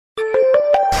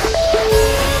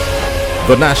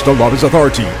The National Lotteries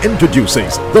Authority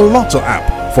introduces the Lotto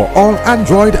app for all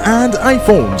Android and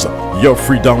iPhones. Your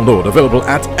free download available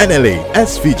at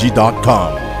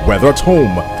NLASVG.com. Whether at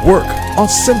home, work, or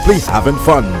simply having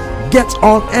fun, get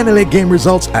all NLA game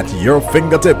results at your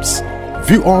fingertips.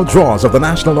 View all draws of the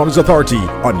National Lotteries Authority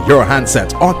on your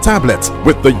handset or tablet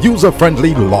with the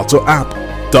user-friendly Lotto app.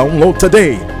 Download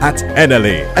today at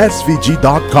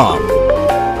NLASVG.com.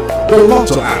 The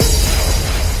Lotto app.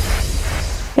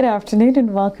 Good afternoon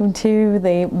and welcome to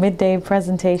the midday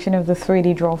presentation of the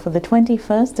 3D draw for the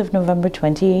 21st of November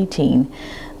 2018.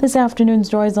 This afternoon's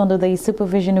draw is under the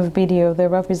supervision of BDO. They're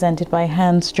represented by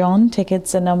Hans John.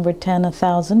 Tickets are numbered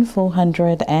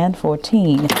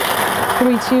 10,414.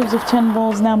 3 tubes of 10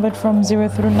 balls numbered from 0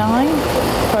 through 9.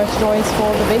 First draw is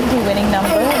for the big D winning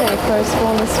number. The first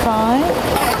ball is 5,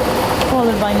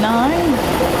 followed by 9.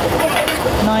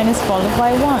 9 is followed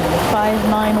by 1.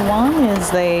 591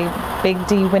 is the big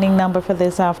D winning number for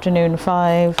this afternoon.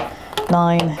 5,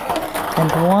 9,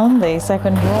 and 1. The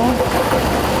second draw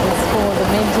is for the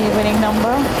mid D winning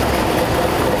number.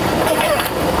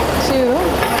 2,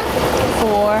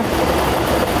 4,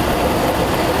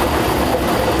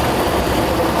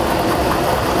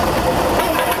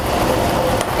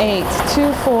 8.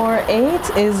 2, 4, 8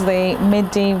 is the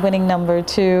mid D winning number.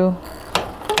 2,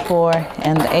 4,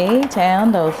 and 8,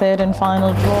 and our third and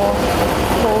final draw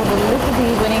for the little D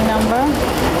winning number.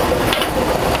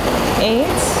 8,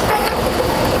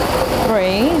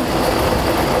 3,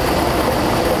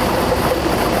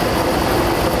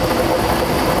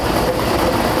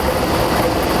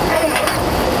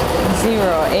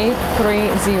 0. 8,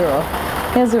 3, 0.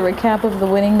 Here's a recap of the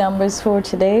winning numbers for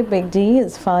today. Big D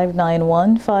is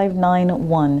 591,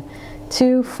 591.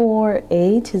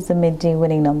 248 is the mid D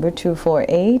winning number,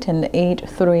 248, and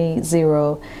 830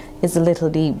 is the little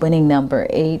d winning number,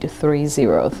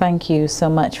 830. Thank you so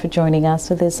much for joining us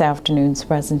for this afternoon's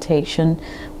presentation.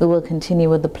 We will continue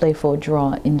with the Play 4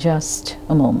 draw in just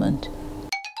a moment.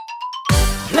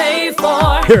 Play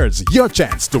 4. Here's your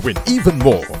chance to win even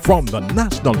more from the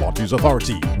National Lotteries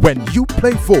Authority when you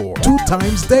play 4 2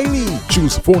 times daily.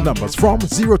 Choose 4 numbers from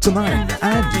 0 to 9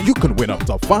 and you can win up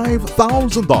to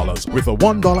 $5,000 with a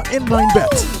 $1 inline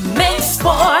bet. Make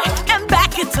 4 and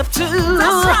back it up too.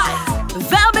 That's right.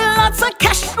 There'll be lots of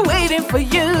cash waiting for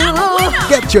you.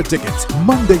 Get your tickets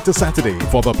Monday to Saturday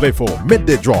for the Play 4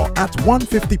 midday draw at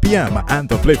 1:50 p.m. and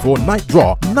the Play 4 night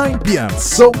draw 9 p.m.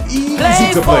 So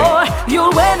easy to play. Play 4,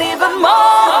 you'll win even more.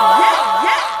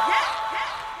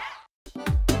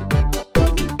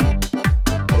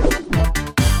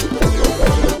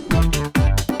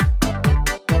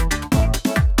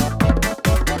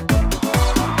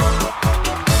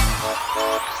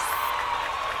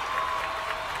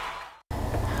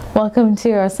 Welcome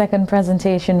to our second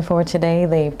presentation for today,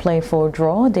 the Play 4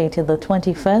 draw, dated the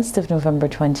 21st of November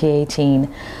 2018.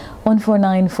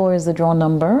 1494 is the draw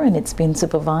number, and it's been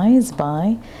supervised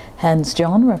by Hans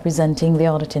John, representing the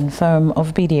auditing firm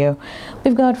of BDO.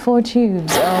 We've got 4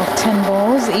 tubes of 10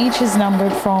 balls. Each is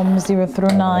numbered from 0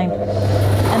 through 9.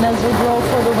 And as we draw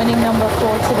for the winning number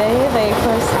for today, the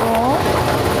first ball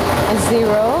is 0.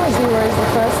 0 is the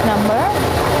first number.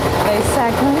 The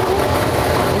second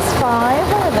is 5.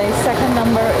 The second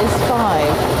number is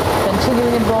 5.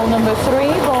 Continuing in ball number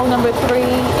 3. Ball number 3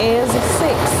 is 6.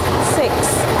 6.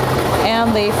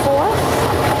 And the fourth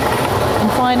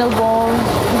and final ball is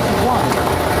 1.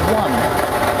 1.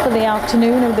 For the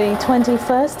afternoon of the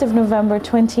 21st of November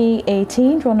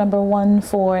 2018, draw number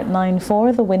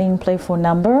 1494, the winning Play 4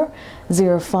 number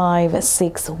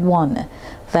 0561.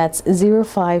 That's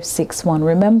 0561.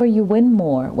 Remember, you win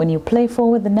more when you Play 4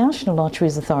 with the National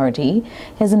Lotteries Authority.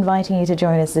 Is inviting you to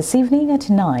join us this evening at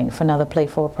 9 for another Play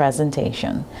 4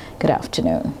 presentation. Good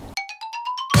afternoon.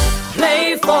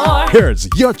 Play 4. Here's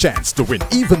your chance to win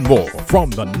even more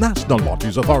from the National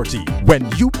Lotteries Authority when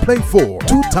you play 4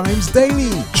 2 times daily.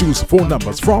 Choose 4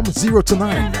 numbers from 0 to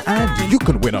 9 and you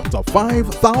can win up to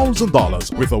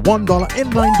 $5,000 with a $1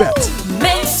 inline bet.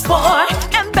 Make 4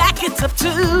 and back it up too.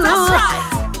 That's right.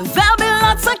 There'll be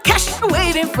lots of cash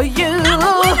waiting for you.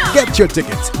 Get your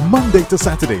tickets Monday to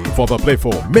Saturday for the Play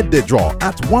 4 midday draw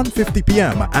at 1:50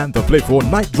 p.m. and the Play 4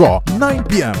 night draw 9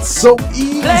 p.m. So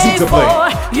easy to play.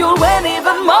 Play 4, you'll win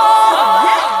even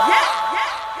more.